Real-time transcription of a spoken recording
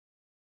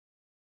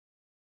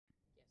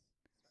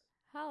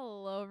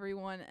Hello,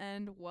 everyone,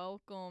 and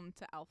welcome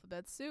to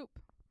Alphabet Soup.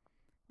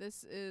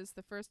 This is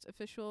the first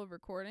official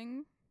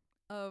recording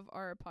of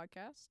our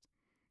podcast.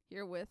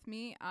 Here with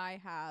me,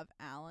 I have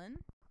Alan.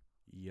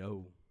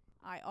 Yo.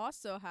 I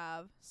also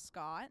have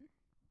Scott.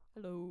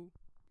 Hello.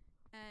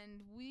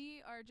 And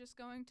we are just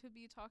going to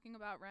be talking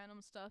about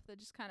random stuff that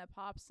just kind of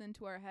pops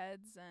into our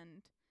heads,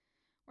 and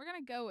we're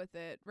going to go with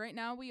it. Right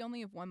now, we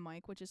only have one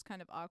mic, which is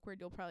kind of awkward.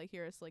 You'll probably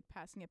hear us like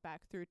passing it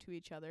back through to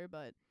each other,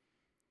 but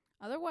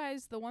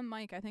otherwise, the one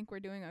mic, I think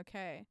we're doing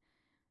okay.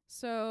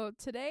 So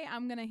today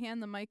I'm going to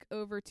hand the mic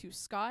over to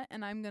Scott,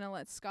 and I'm going to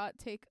let Scott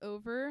take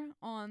over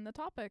on the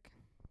topic.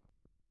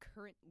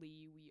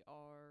 Currently, we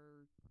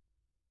are,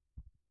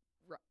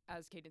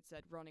 as Caden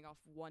said, running off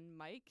one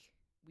mic.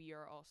 We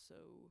are also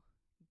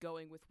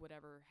going with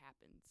whatever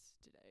happens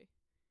today.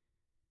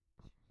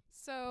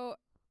 So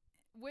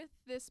with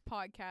this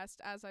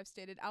podcast, as I've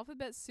stated,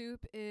 Alphabet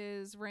Soup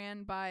is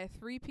ran by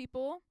 3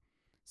 people.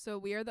 So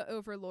we are the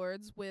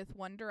overlords with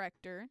one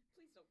director.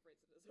 Please don't phrase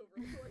it as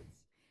overlords.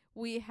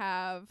 We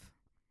have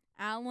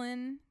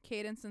Alan,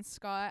 Cadence, and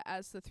Scott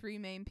as the 3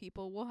 main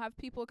people. We'll have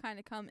people kind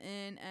of come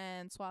in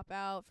and swap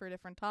out for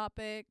different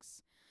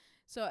topics.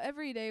 So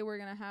every day we're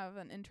going to have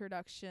an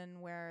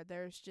introduction where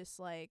there's just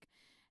like,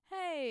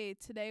 hey,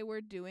 today we're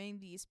doing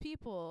these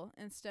people,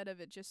 instead of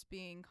it just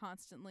being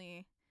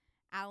constantly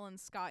Alan,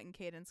 Scott, and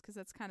Cadence, because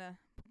that's kind of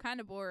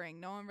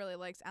boring. No one really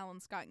likes Alan,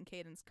 Scott, and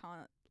Cadence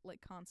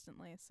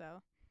constantly.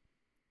 So,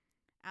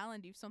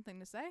 Alan, do you have something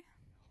to say?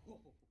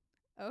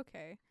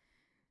 Okay.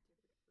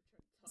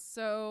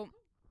 So,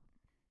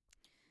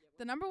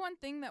 the number one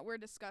thing that we're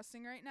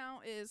discussing right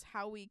now is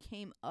how we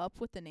came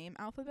up with the name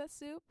Alphabet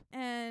Soup.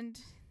 And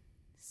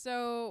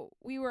so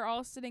we were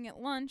all sitting at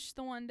lunch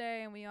the one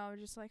day, and we all were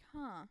just like,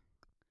 I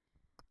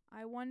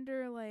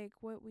wonder like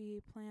what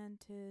we plan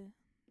to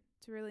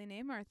really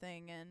name our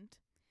thing. And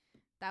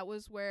that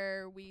was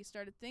where we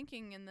started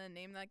thinking, and the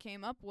name that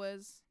came up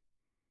was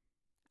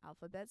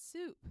Alphabet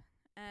Soup.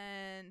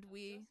 And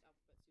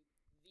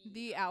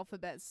the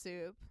Alphabet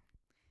Soup.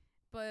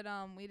 But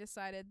we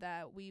decided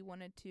that we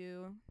wanted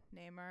to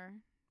name our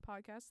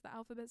podcast the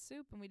Alphabet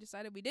Soup, and we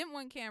decided we didn't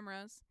want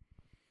cameras.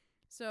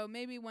 So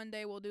maybe one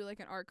day we'll do like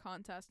an art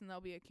contest and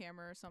there'll be a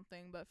camera or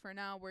something. But for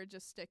now, we're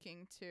just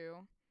sticking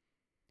to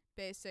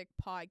basic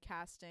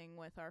podcasting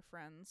with our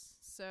friends.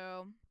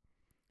 So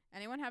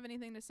anyone have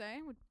anything to say?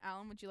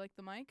 Alan, would you like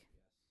the mic?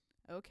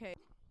 Yes. Okay.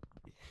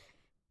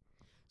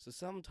 So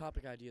some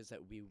topic ideas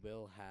that we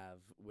will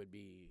have would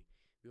be,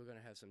 we're going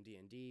to have some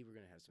D&D, we're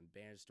going to have some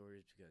band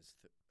stories, because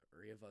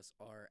 3 of us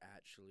are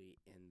actually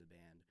in the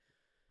band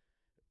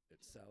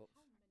itself.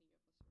 How many of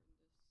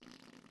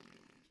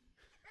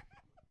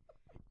us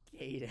are in this?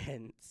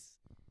 Cadence.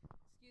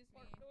 Excuse me.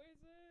 Fart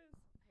noises.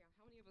 Hang on,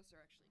 how many of us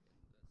are actually in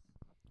this?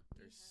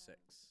 There's 6.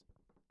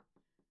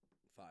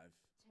 5.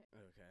 10.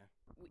 Okay.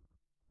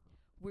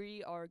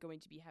 We are going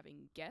to be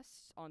having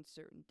guests on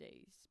certain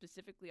days,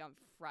 specifically on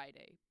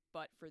Friday.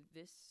 But for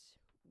this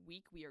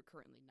week, we are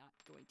currently not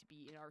going to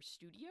be in our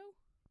studio.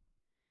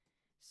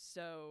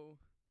 So,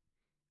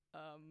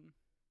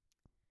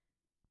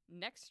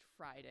 next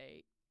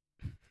Friday.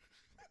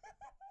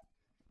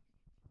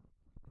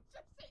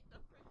 Just say the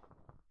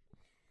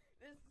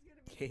This is gonna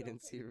be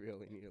Cadence, you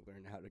really need to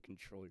learn how to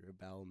control your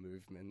bowel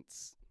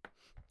movements.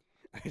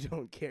 I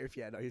don't care if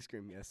you had ice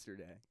cream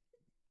yesterday.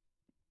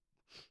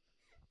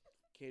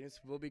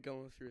 Cadence, we'll be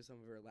going through some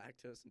of our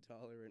lactose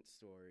intolerant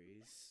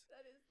stories.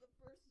 That is the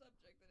first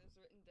subject that is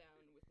written down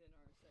within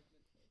our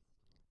segment list.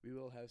 We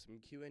will have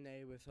some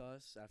Q&A with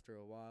us after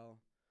a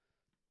while.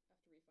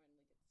 After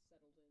we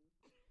finally get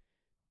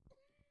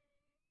settled in.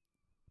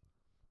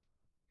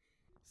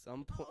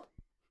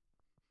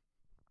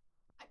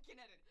 I can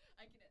edit.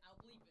 I'll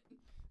bleep it.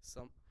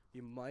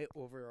 You might,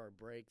 over our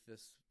break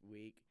this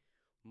week,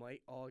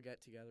 might all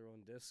get together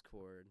on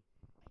Discord.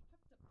 I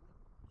have to bleep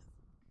this.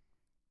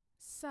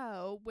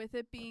 So, with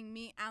it being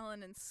me,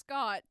 Alan, and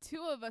Scott,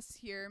 2 of us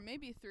here,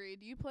 maybe 3,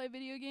 do you play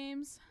video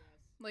games? Yes.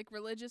 Like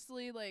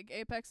religiously, like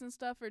Apex and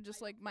stuff, or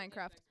just like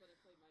Minecraft? Apex, but I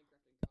play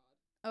Minecraft and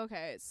COD.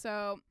 Okay,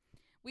 so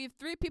we have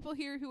 3 people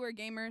here who are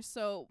gamers,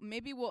 so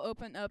maybe we'll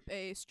open up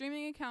a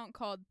streaming account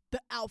called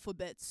The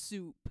Alphabet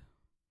Soup.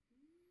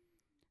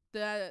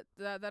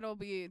 That'll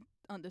be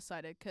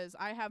undecided, because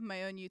I have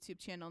my own YouTube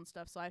channel and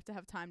stuff, so I have to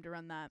have time to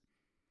run that.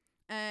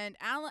 And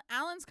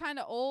Alan's kind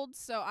of old,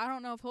 so I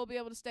don't know if he'll be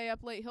able to stay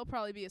up late. He'll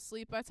probably be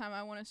asleep by the time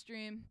I want to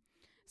stream.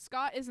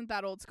 Scott isn't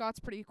that old. Scott's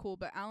pretty cool,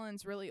 but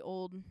Alan's really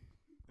old. And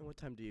what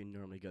time do you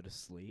normally go to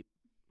sleep?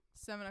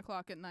 7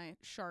 o'clock at night,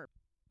 sharp.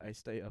 I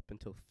stay up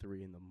until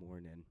 3 in the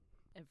morning.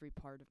 Every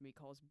part of me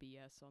calls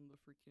BS on the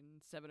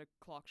freaking 7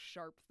 o'clock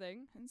sharp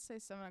thing. I didn't say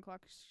 7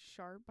 o'clock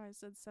sharp. I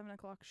said 7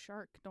 o'clock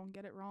shark. Don't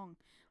get it wrong.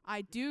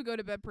 I do go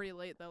to bed pretty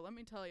late, though. Let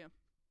me tell you.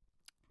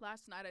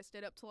 Last night, I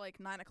stayed up till like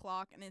 9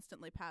 o'clock and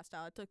instantly passed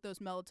out. I took those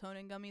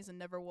melatonin gummies and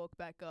never woke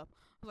back up.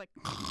 I was like...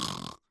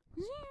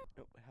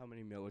 How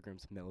many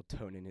milligrams of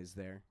melatonin is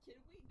there? Can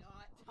we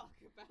not talk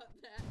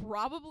about that?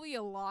 Probably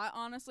a lot,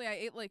 honestly. I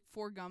ate like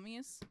 4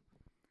 gummies.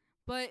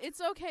 But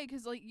it's okay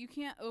because like you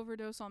can't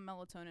overdose on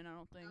melatonin. I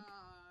don't think.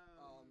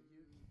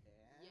 You can.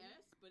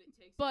 Yes, but it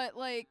takes. But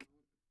like,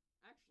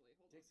 Actually,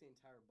 hold Takes the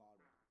entire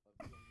bottle of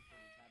 240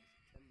 tablets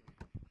in 10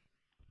 minutes.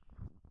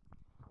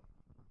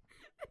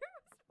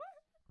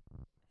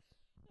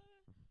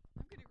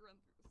 I'm gonna run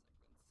through the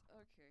segments.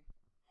 Okay.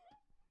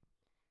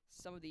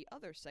 Some of the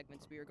other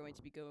segments we are going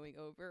to be going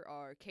over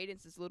are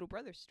Cadence's little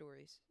brother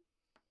stories,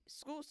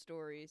 school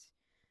stories,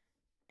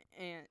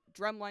 and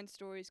drumline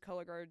stories,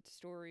 color guard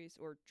stories,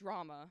 or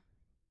drama.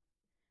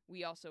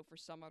 We also, for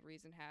some odd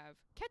reason, have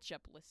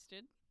ketchup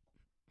listed.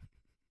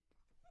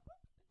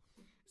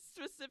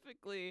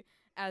 Specifically,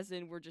 as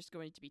in we're just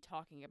going to be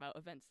talking about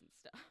events and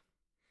stuff.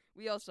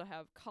 We also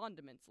have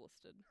condiments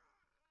listed,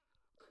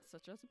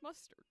 such as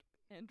mustard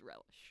and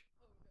relish.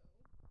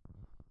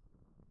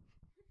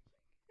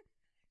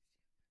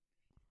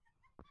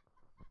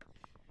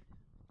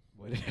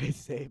 What did I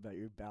say about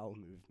your bowel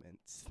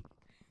movements?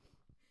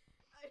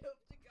 I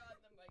hope to God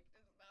the mic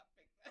does not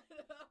pick that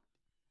up.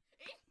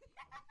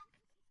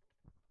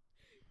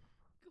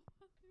 go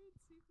out there and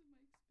see if the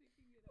mic's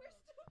picking it We're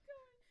still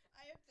going.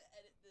 I have to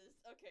edit this.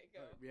 Okay,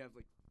 go. We have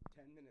like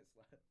 10 minutes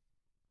left.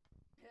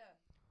 Yeah.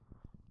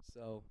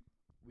 So,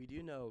 we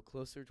do know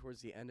closer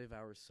towards the end of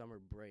our summer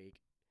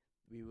break,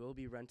 we will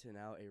be renting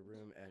out a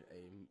room at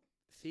a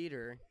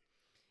theater,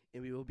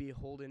 and we will be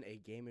holding a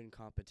gaming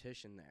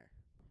competition there.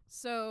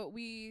 So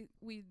we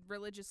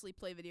religiously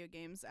play video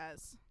games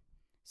as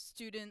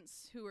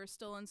students who are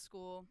still in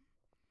school.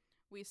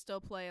 We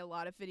still play a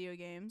lot of video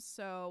games.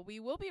 So we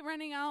will be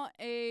renting out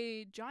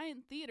a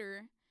giant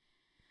theater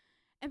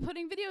and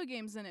putting video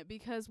games in it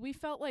because we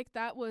felt like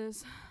that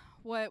was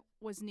what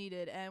was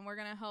needed, and we're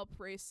going to help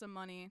raise some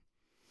money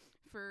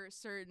for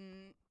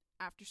certain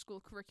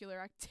after-school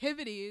curricular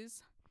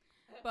activities.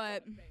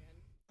 But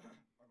Our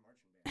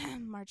marching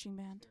band. marching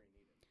band. Very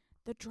needed.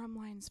 The drum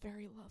line's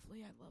very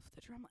lovely. I love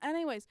the drum.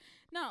 Anyways,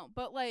 no,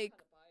 but like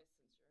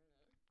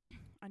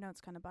I know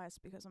it's kind of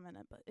biased because I'm in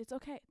it, but it's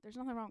okay. There's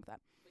nothing wrong with that.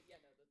 But yeah,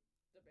 no,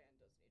 the band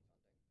does need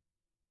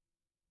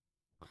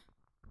funding.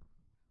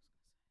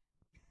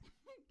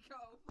 Go,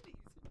 please.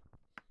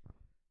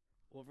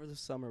 Over the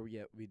summer,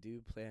 we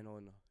do plan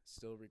on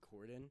still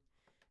recording.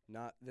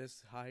 Not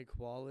this high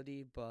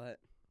quality, but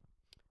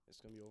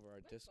it's going to be over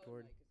our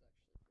Discord.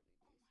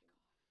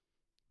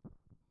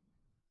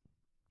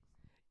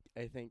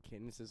 I think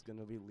Cadence is going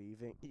to be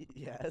leaving.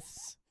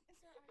 Yes.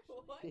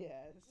 What?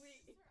 Yes.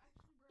 Wait.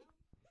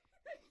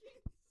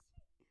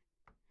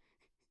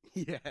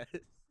 Yes.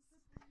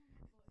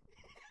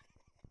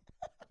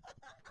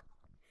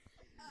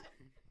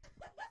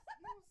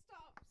 No,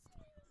 stop.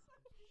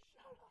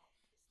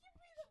 Give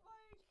me the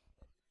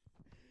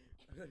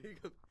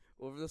mic.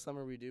 Over the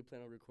summer, we do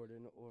plan on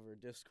recording over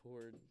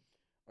Discord.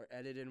 Our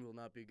editing will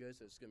not be good,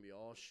 so it's going to be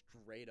all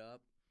straight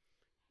up.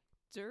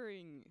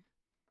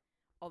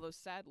 Although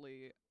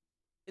sadly,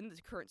 in the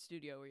current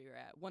studio where you're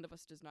at, one of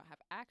us does not have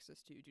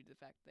access to due to the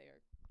fact they are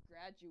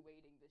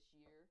graduating this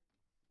year.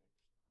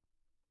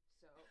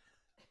 So,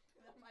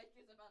 the mic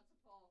is about to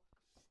fall.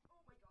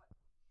 Oh my god.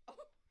 Oh.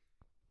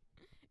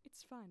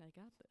 It's fine, I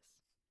got this.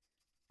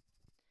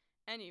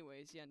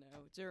 Anyways, yeah,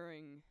 no,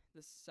 during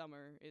the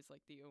summer is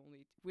like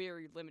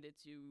we're limited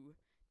to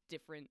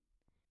different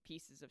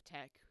pieces of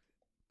tech.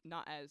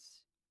 Not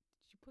as,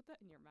 did you put that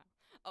in your mouth?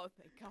 Oh,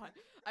 thank God.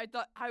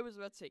 I was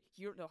about to say,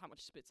 you don't know how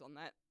much spit's on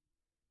that.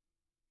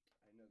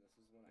 I know, this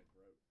is one I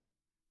broke.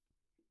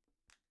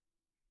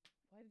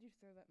 Why did you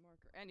throw that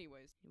marker?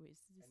 Anyways,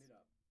 End it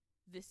up.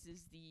 this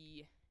is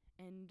the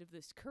end of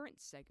this current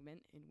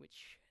segment in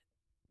which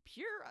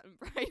pure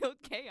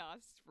unbridled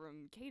chaos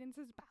from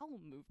Cadence's bowel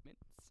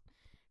movements.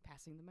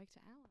 Passing the mic to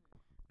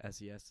Alan.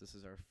 Yes, this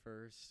is our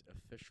first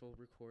official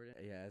recording.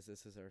 As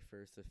this is our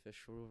first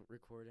official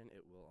recording,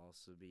 it will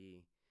also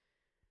be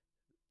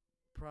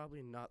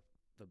probably not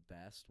the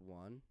best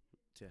one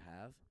to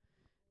have,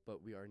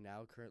 but we are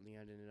now currently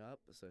ending it up,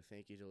 so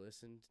thank you to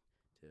listen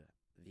to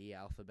The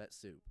Alphabet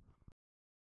Soup.